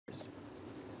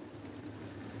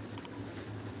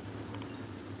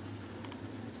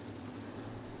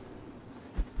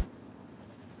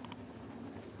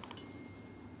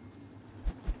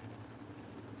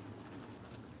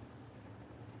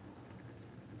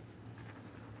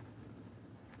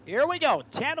Here we go.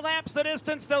 10 laps the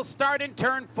distance. They'll start in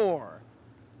turn 4.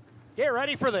 Get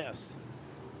ready for this.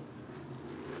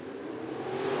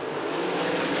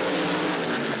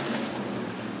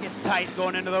 It's tight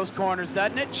going into those corners,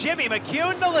 doesn't it? Jimmy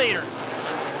McCune, the leader.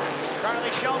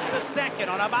 Charlie Schultz, the second.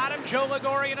 On the bottom, Joe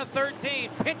Ligori in a 13.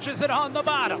 Pinches it on the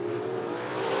bottom.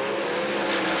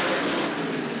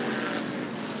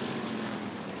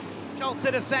 Schultz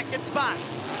in a second spot.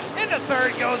 Into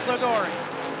third goes Ligori.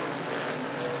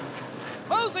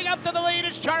 Closing up to the lead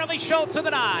is Charlie Schultz in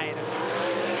the 9.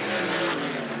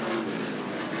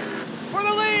 For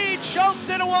the lead, Schultz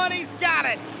in a 1, he's got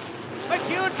it.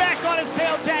 McCune back on his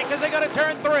tail tank as they go to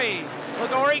turn 3.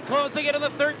 Ligori closing it in the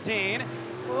 13.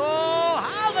 Oh,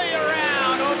 how they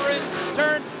around over in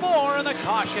turn 4, and the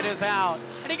caution is out.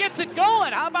 And he gets it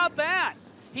going, how about that?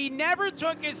 He never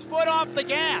took his foot off the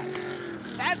gas.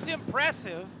 That's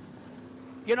impressive.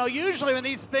 You know, usually when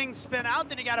these things spin out,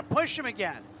 then you got to push them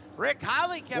again. Rick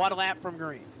Holly kept 1 lap from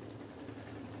green.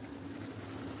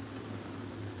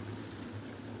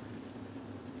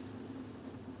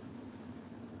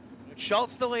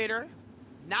 Schultz the leader.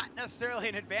 Not necessarily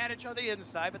an advantage on the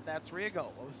inside, but that's where you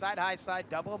go. Low side, high side,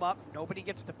 double them up. Nobody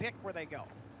gets to pick where they go.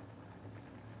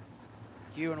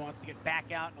 Ewan wants to get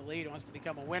back out in the lead, wants to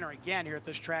become a winner again here at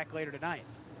this track later tonight.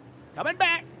 Coming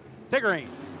back to green.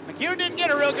 McCune didn't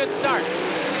get a real good start.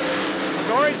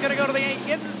 Ligori's going to go to the 8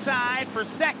 inside for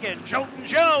second. Jolton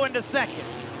Joe into second.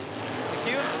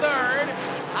 McCune third.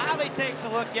 Holly takes a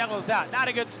look, yellows out. Not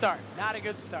a good start. Not a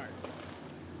good start.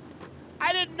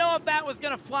 I didn't know if that was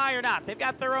going to fly or not. They've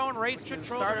got their own race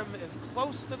control. Start them as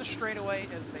close to the straightaway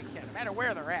as they can. No matter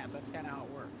where they're at, that's kind of how it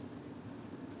works.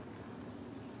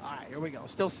 All right, here we go.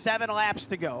 Still 7 laps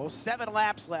to go. 7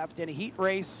 laps left in heat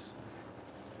race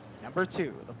number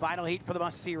 2. The final heat for the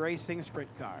must-see racing sprint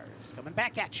cars. Coming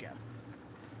back at you.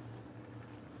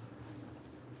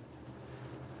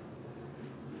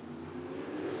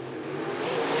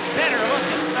 Better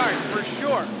looking start for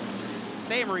sure.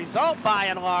 Same result by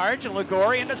and large, and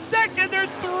Ligori into second. They're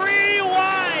 3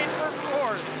 wide for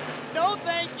 4th. No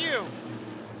thank you.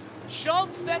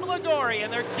 Schultz, then Ligori,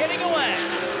 and they're getting away.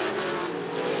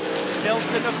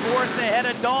 Biltz into 4th ahead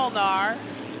of Dolnar.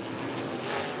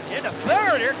 Into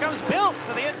 3rd, here comes Biltz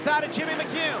to the inside of Jimmy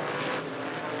McCune.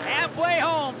 Halfway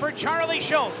home for Charlie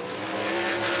Schultz.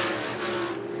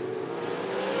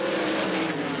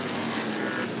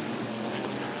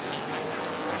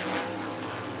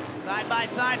 Side by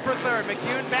side for 3rd.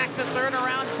 McCune back to 3rd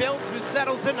around Biltz, who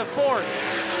settles into 4th.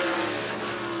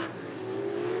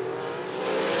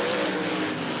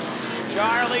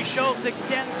 Charlie Schultz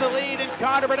extends the lead in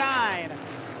car number 9.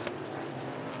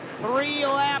 3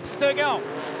 laps to go.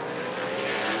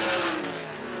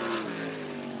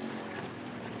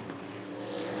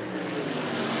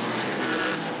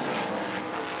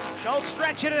 Schultz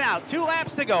stretching it out. 2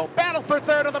 laps to go. Battle for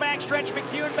 3rd on the backstretch.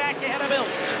 McCune back ahead of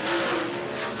Biltz.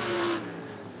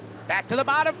 Back to the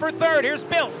bottom for 3rd. Here's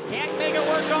Biltz. Can't make it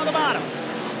work on the bottom.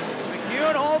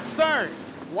 McCune holds 3rd.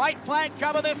 White flag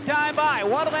coming this time by.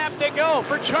 1 lap to go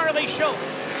for Charlie Schultz.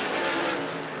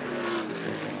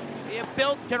 See if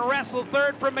Biltz can wrestle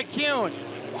 3rd from McCune.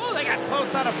 Oh, they got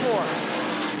close out of 4.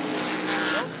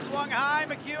 Schultz swung high,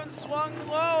 McCune swung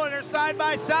low, and they're side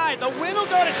by side. The win will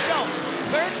go to Schultz.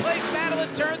 3rd place battle in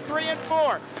turn 3 and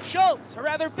 4. Schultz, or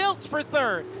rather Biltz for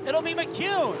 3rd. It'll be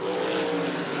McCune.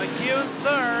 McCune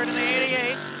 3rd in the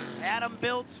 88. Adam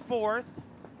Biltz 4th.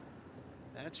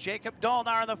 Then it's Jacob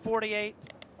Dolnar in the 48.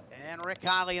 And Rick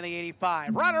Holly in the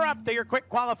 85. Runner-up to your quick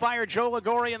qualifier, Joe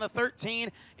Ligori in the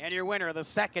 13. And your winner of the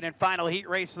 2nd and final heat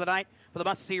race of the night for the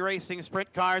must-see racing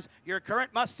sprint cars. Your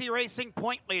current must-see racing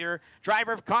point leader,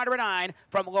 driver of car number 9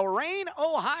 from Lorain,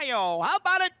 Ohio. How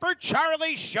about it for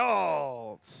Charlie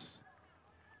Schultz?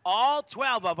 All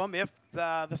 12 of them, if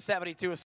the 72 is